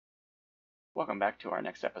Welcome back to our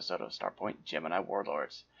next episode of Starpoint Gemini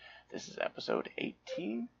Warlords. This is episode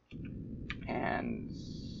 18, and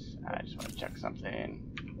I just want to check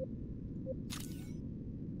something.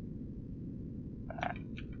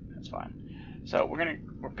 That's fine. So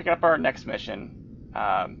we're picking up our next mission.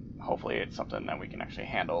 Hopefully it's something that we can actually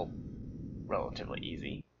handle relatively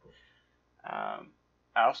easy. I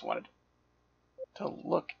also wanted to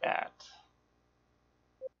look at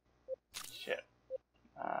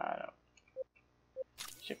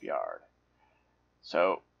shipyard.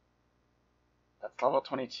 So that's level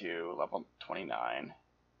 22, level 29.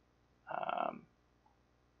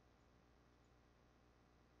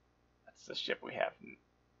 That's the ship we have.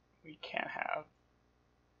 We can't have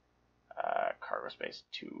cargo space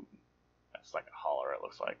 2. That's like a hauler, it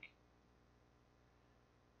looks like.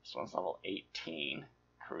 This one's level 18,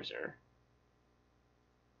 cruiser.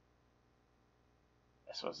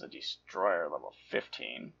 This one's a destroyer, level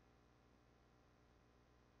 15.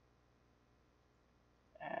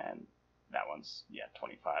 And that one's,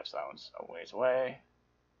 25, so that one's a ways away.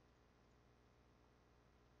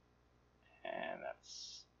 And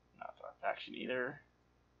that's not our faction either.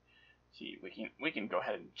 See, we can go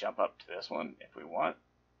ahead and jump up to this one if we want.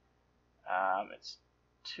 It's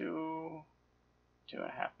 2.5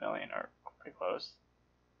 million, or pretty close.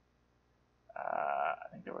 I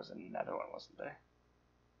think there was another one, wasn't there?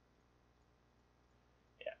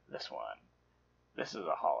 Yeah, this one. This is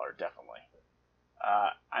a hauler, definitely.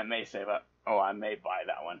 I may save up. Oh, I may buy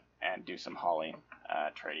that one and do some hauling,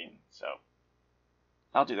 trading. So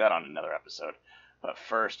I'll do that on another episode. But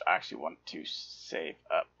first, I actually want to save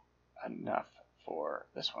up enough for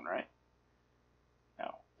this one, right?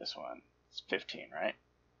 No, this one is 15, right?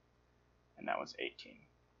 And that one's 18.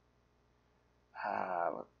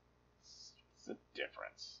 What's the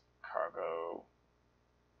difference? Cargo,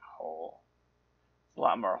 hull. It's a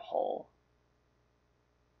lot more hull.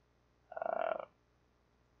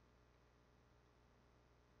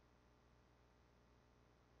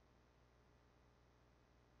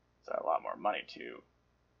 A lot more money too,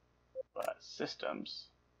 but systems,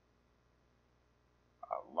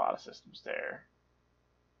 a lot of systems there.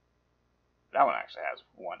 That one actually has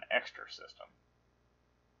one extra system.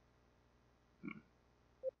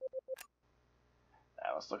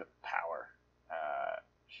 Let's look at power.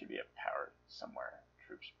 Should be a power somewhere.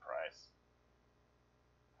 Troops price.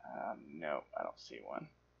 No, I don't see one.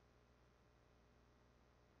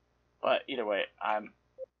 But either way, I'm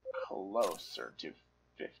closer to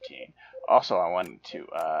 15. Also, I wanted to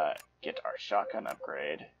get our shotgun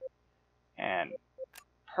upgrade, and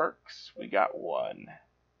perks, we got one.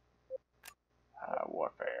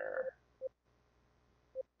 Warfare.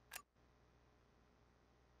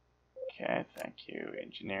 Okay, thank you.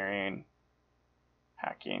 Engineering.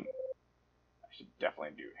 Hacking. I should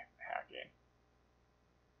definitely do hacking.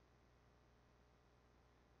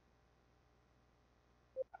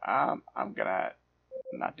 I'm gonna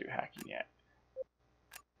not do hacking yet.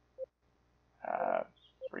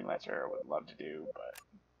 Freelancer would love to do, but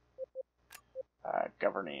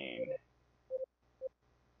governing,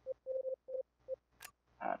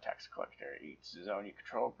 tax collector, each zone you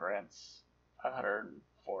control grants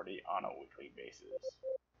 540 on a weekly basis.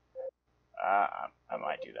 I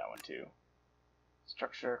might do that one too.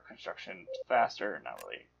 Structure, construction, faster, not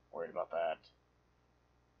really worried about that.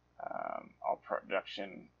 All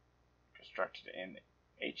production constructed in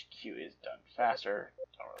HQ is done faster,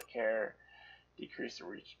 don't really care. Decrease the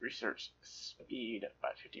research speed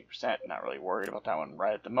by 15%. Not really worried about that one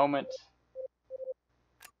right at the moment.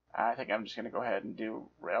 I think I'm just going to go ahead and do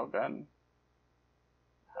railgun.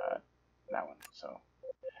 That one. So,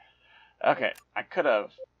 okay, I could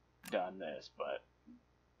have done this, but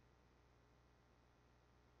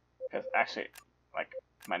because actually, like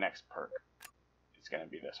my next perk is going to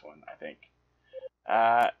be this one, I think.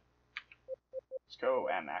 Let's go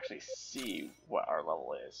and actually see what our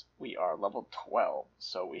level is. We are level 12,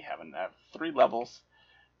 so we have 3 levels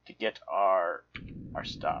to get our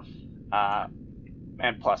stuff.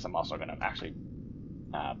 And plus, I'm also going to actually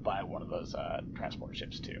buy one of those transport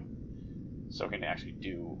ships too, so we can actually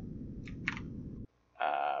do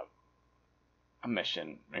a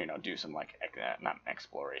mission. Do some like not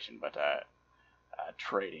exploration, but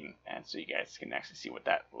trading, and so you guys can actually see what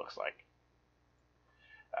that looks like.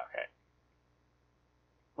 Okay.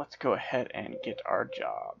 Let's go ahead and get our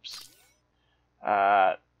jobs.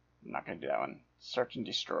 I'm not going to do that one. Search and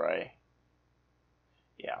destroy.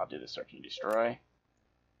 Yeah, I'll do the search and destroy.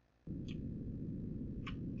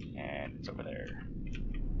 And it's over there.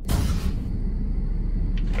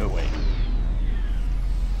 Oh, wait.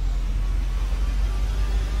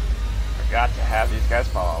 Forgot to have these guys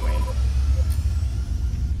follow me.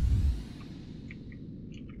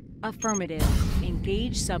 Affirmative.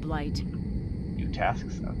 Engage sublight. New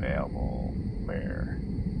tasks available. Where?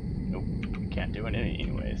 Nope, we can't do it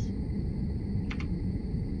anyways.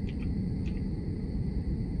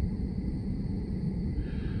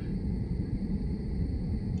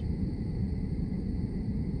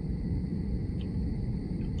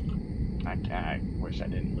 I wish I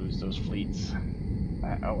didn't lose those fleets.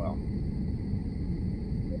 Oh well.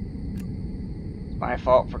 It's my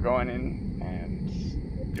fault for going in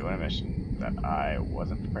and doing a mission that I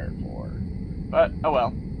wasn't prepared for. But, oh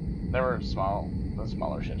well. They were the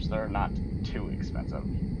smaller ships. They're not too expensive.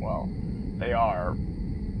 Well, they are,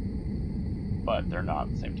 but they're not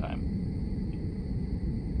at the same time.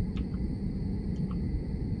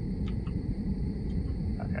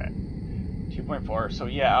 Okay. 2.4, so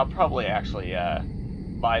yeah, I'll probably actually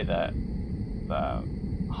buy the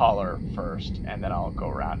hauler first, and then I'll go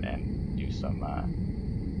around and do some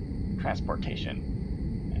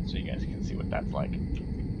transportation, and so you guys can see what that's like.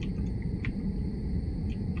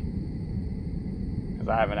 Because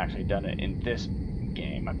I haven't actually done it in this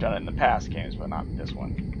game. I've done it in the past games, but not this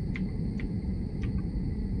one.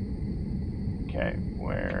 Okay,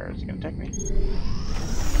 where is it going to take me?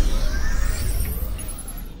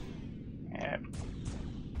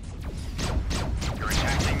 You're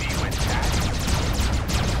attacking me with that?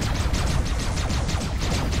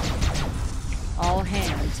 All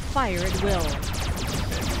hands, fire at will.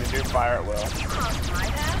 Okay, you can do fire at will. You crossed my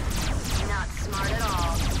path? Not smart at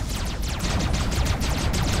all.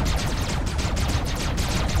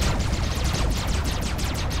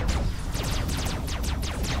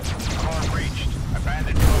 Core breached.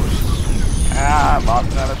 Abandoned post. Ah, I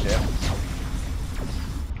lost another ship.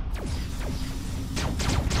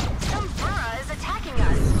 Some burra is attacking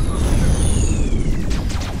us.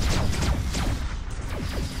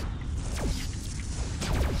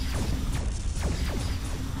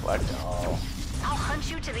 Collect all. I'll hunt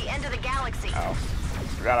you to the end of the galaxy. Oh,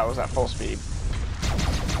 forgot I was at full speed.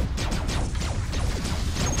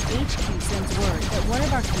 HQ sends word that one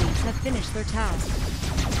of our fleets have finished their task.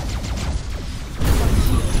 Front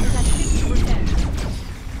shield is at 50%.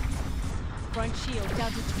 Front shield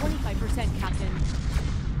down to 25%, Captain.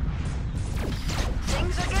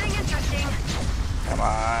 Things are getting interesting. Come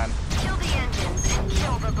on. Kill the engines and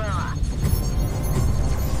kill the burra.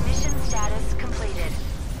 Mission status completed.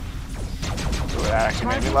 Ooh, that actually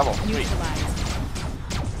made me level. Sweet. Neutralized.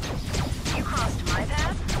 You crossed my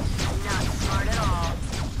path? Not smart at all.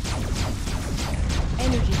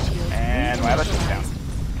 Energy shield. And my other ship's down.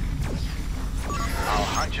 I'll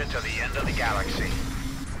hunt you to the end of the galaxy.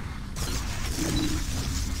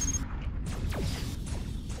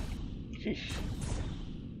 Sheesh.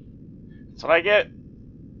 That's what I get.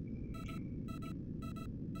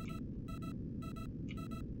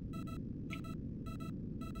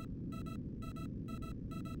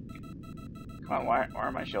 Come on, why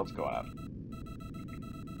are my shields going up?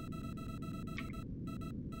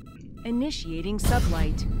 Initiating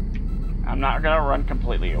sublight. I'm not gonna run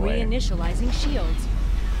completely away. Reinitializing shields.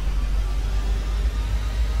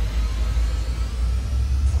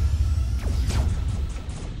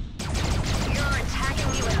 You're attacking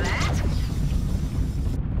me with that?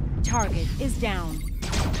 Target is down.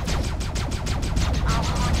 I'll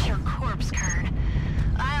haunt your corpse, Kern.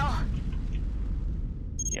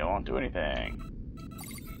 You won't do anything.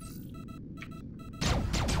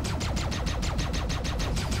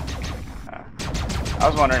 I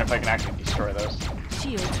was wondering if I can actually destroy those,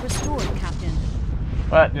 Shields restored, Captain.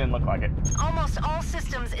 but didn't look like it. Almost all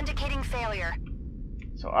systems indicating failure.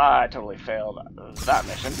 So I totally failed that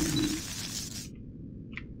mission.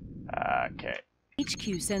 Okay.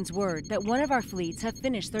 HQ sends word that one of our fleets have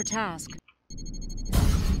finished their task.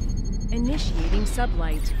 Initiating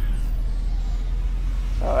sublight.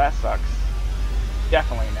 So that sucks.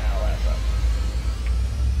 Definitely now that sucks.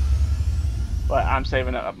 But I'm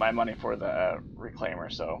saving up my money for the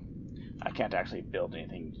reclaimer, so I can't actually build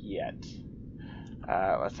anything yet.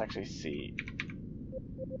 Let's actually see.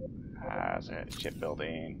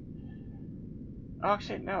 Shipbuilding. Oh,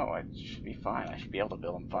 actually, no, it should be fine. I should be able to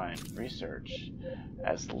build them fine. Research.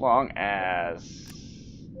 As long as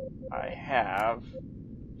I have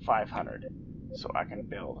 500, so I can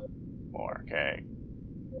build more. Okay.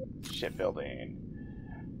 Shipbuilding.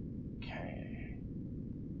 Okay.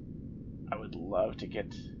 I would love to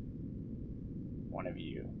get one of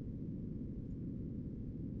you.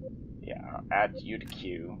 Yeah, I'll add you to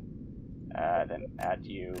queue. Then add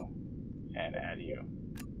you and add you.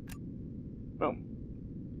 Boom.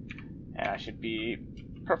 And I should be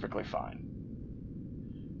perfectly fine.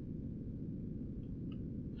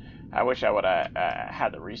 I wish I would have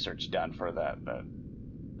had the research done for the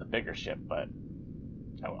the bigger ship, but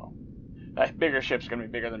oh well. That bigger ship's gonna be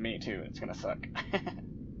bigger than me too. It's gonna suck.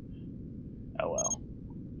 Oh well.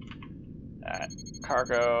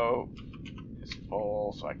 Cargo is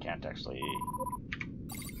full, so I can't actually.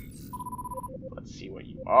 Let's see what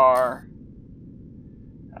you are.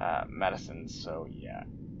 Medicine, so yeah.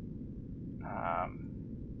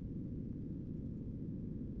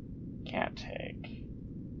 Can't take.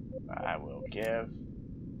 I will give.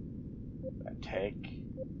 Then take.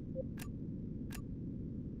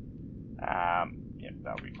 Yep,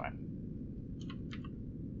 that'll be fine.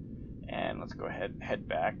 And let's go ahead and head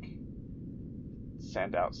back.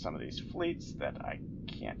 Send out some of these fleets that I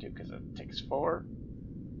can't do because it takes 4.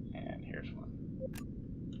 And here's one.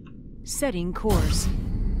 Setting course.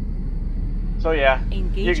 So yeah,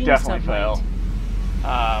 Engaging you can definitely sublight. fail.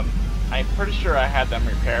 I'm pretty sure I had them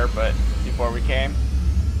repair, but before we came,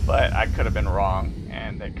 but I could have been wrong,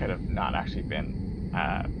 and they could have not actually been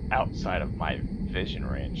outside of my vision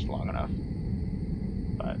range long enough.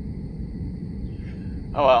 But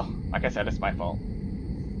oh well, like I said, it's my fault.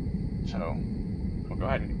 So we'll go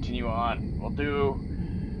ahead and continue on. We'll do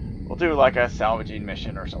like a salvaging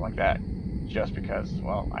mission or something like that, just because,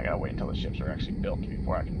 well, I gotta wait until the ships are actually built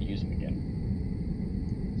before I can use them again.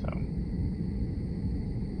 So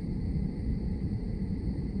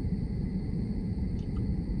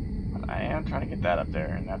but I am trying to get that up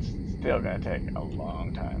there, and that's still gonna take a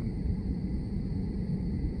long time.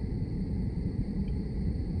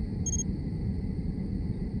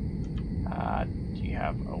 Do you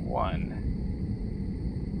have a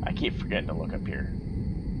 1? I keep forgetting to look up here.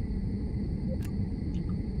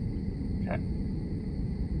 Okay.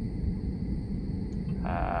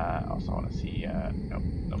 Also want to see, nope,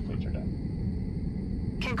 no fleets are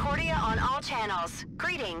done. Concordia on all channels.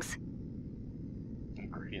 Greetings.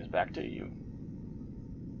 Greetings back to you.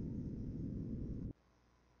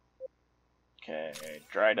 Okay,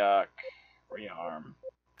 dry dock, rearm.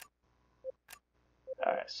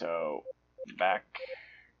 Alright, so back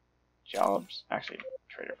jobs. Actually,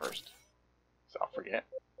 trader first, so I'll forget.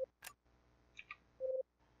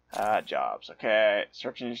 Jobs. Okay,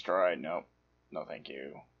 search and destroy. Nope. No, thank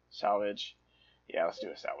you. Salvage. Yeah, let's do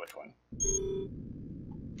a salvage one.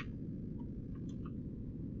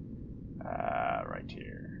 Right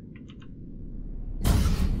here.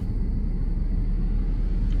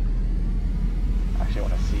 Actually, I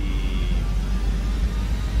want to see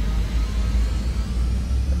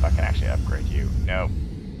if I can actually upgrade you. Nope.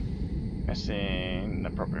 Missing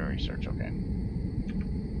appropriate research. Okay.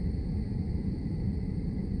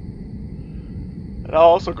 And I'll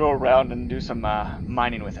also go around and do some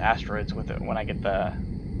mining with asteroids with it when I get the,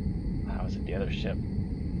 how was it, the other ship?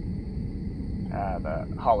 The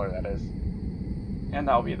hauler, that is. And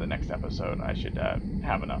that'll be the next episode. I should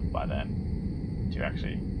have enough by then to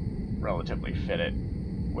actually relatively fit it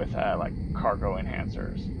with like cargo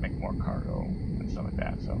enhancers, make more cargo and stuff like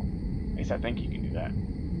that. So at least I think you can do that.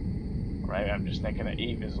 Right? I'm just thinking that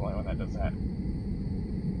Eve is the only one that does that.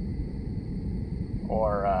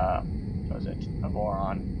 Or what was it?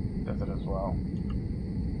 Avoron does it as well.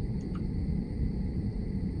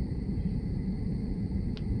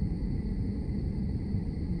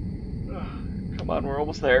 Come on, we're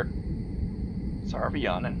almost there. Sorry for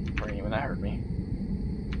yawning for anyone that heard me.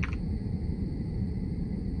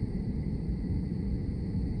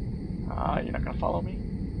 You're not gonna follow me?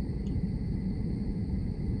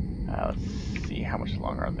 Let's see, how much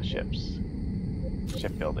longer are the ships?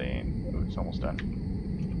 Shipbuilding. Ooh, it's almost done.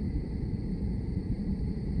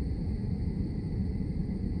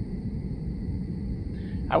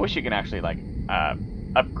 I wish you can actually like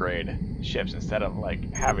upgrade ships instead of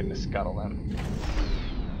like having to scuttle them.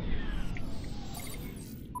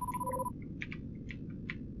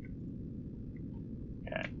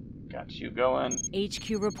 Okay, got you going. HQ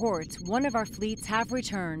reports one of our fleets have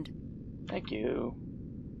returned. Thank you.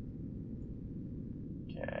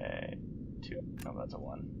 Okay, 2. No, that's a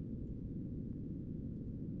 1.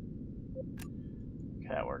 Okay,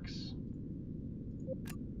 that works.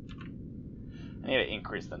 I need to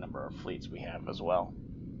increase the number of fleets we have as well,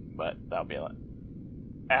 but that'll be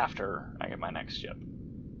after I get my next ship.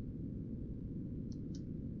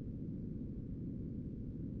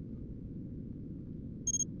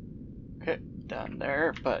 Okay, done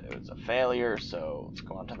there, but it was a failure, so let's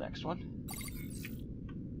go on to the next one.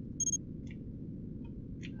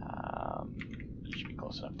 Should be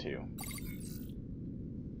close enough too.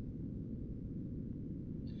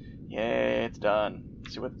 Yay, it's done.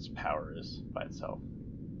 Let's see what its power is by itself.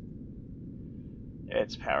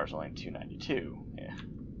 Its power is only 292. Yeah.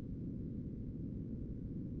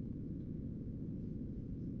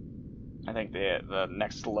 I think the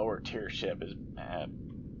next lower tier ship is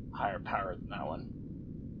higher power than that one.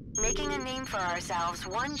 Making a name for ourselves,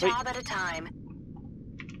 one Sweet. job at a time.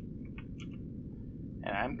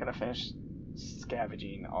 And I'm gonna finish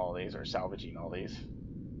scavenging all these, or salvaging all these.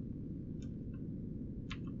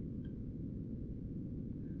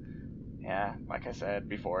 Yeah, like I said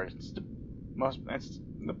before, it's the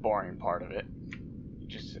boring part of it. You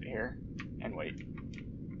just sit here and wait.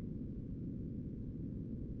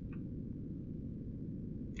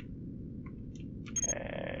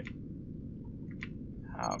 Okay,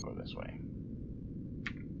 I'll go this way.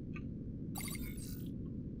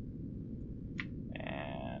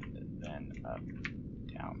 And then up,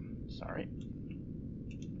 down, sorry.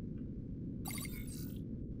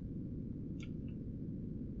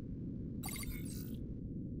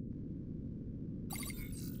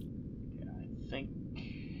 Yeah, I think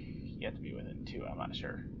you have to be within 2, I'm not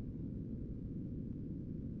sure.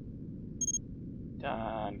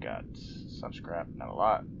 Done, got some scrap, not a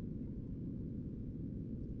lot.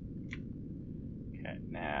 Okay,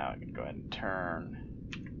 now I can go ahead and turn.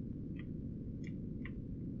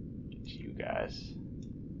 Get you guys.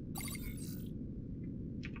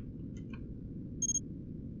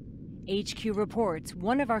 HQ reports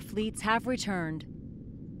one of our fleets have returned.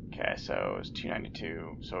 Okay, so it's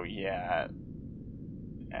 292. So yeah,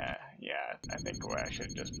 I think I should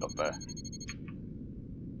have just built the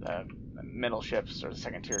middle ships, or the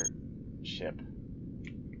second tier ship.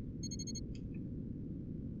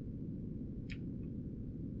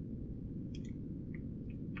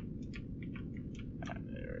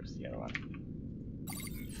 There's the other one.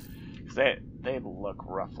 'Cause they look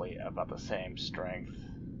roughly about the same strength.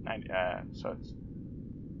 So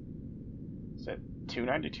is it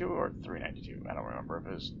 292 or 392? I don't remember. If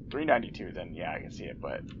it was 392, then yeah, I can see it.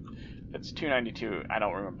 But if it's 292, I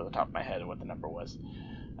don't remember the top of my head what the number was.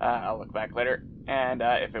 I'll look back later. And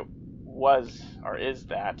if it was or is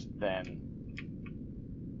that, then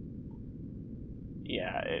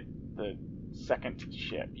yeah, the second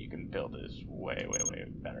ship you can build is way, way, way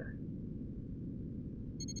better.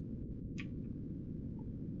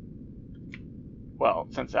 Well,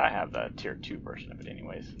 since I have the tier 2 version of it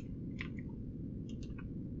anyways.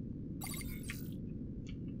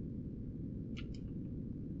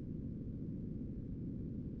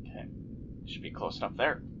 Okay, should be close enough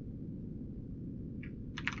there.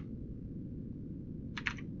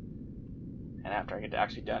 And after I get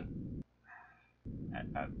actually done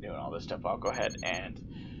doing all this stuff, I'll go ahead and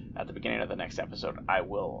at the beginning of the next episode, I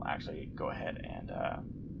will actually go ahead and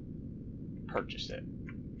purchase it.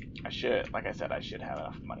 I should, like I said, I should have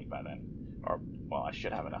enough money by then. Or, well, I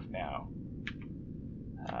should have enough now.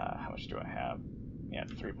 How much do I have? Yeah,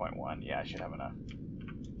 3.1. Yeah, I should have enough.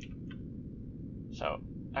 So,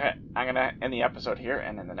 okay, I'm going to end the episode here,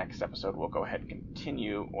 and in the next episode, we'll go ahead and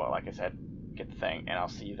continue, well, like I said, get the thing, and I'll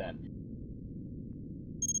see you then.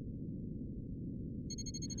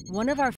 One of our